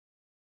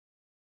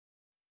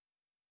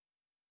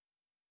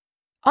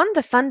On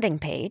the funding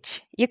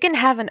page, you can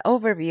have an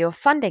overview of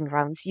funding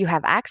rounds you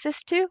have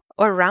access to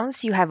or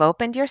rounds you have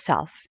opened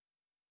yourself.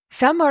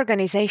 Some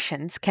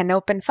organizations can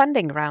open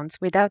funding rounds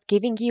without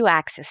giving you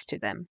access to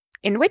them,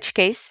 in which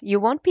case you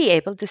won't be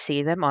able to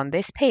see them on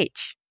this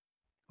page.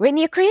 When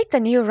you create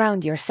the new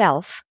round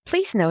yourself,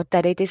 please note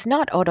that it is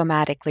not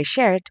automatically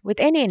shared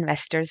with any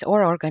investors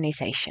or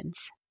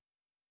organizations.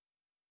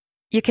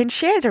 You can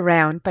share the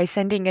round by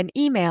sending an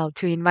email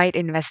to invite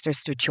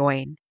investors to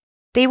join.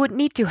 They would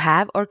need to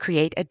have or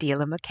create a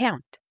Dealum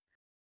account.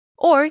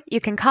 Or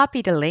you can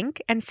copy the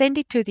link and send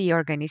it to the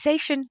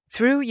organization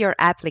through your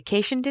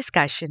application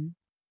discussion.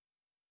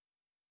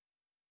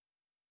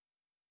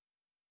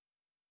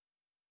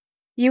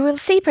 You will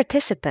see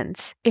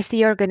participants if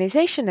the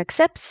organization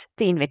accepts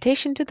the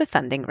invitation to the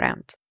funding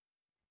round.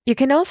 You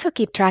can also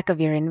keep track of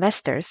your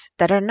investors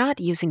that are not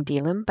using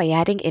Dealum by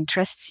adding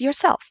interests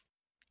yourself.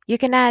 You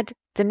can add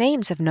the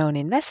names of known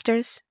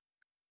investors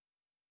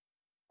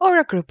or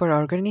a group or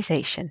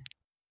organization.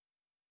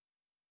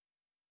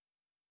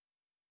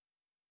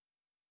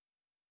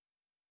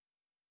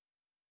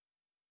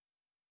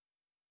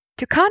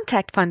 To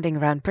contact funding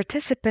round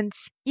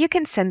participants, you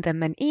can send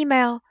them an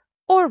email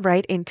or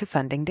write into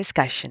funding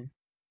discussion.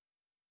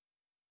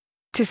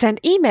 To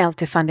send email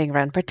to funding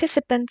round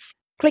participants,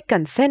 click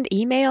on Send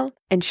Email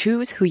and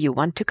choose who you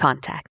want to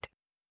contact.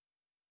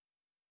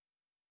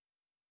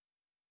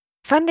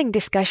 Funding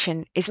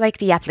discussion is like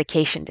the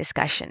application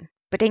discussion,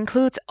 but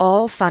includes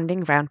all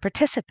funding round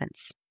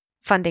participants.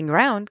 Funding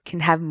round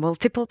can have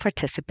multiple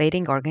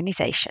participating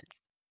organizations.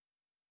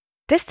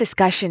 This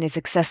discussion is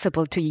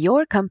accessible to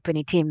your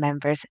company team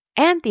members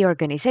and the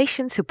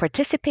organizations who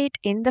participate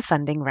in the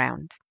funding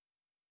round.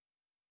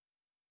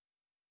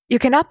 You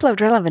can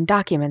upload relevant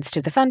documents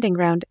to the funding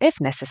round if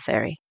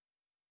necessary.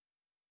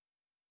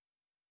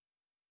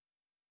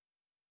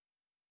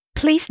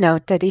 Please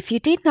note that if you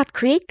did not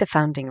create the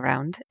funding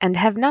round and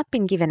have not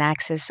been given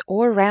access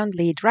or round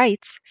lead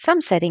rights,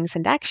 some settings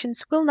and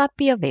actions will not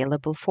be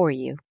available for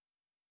you.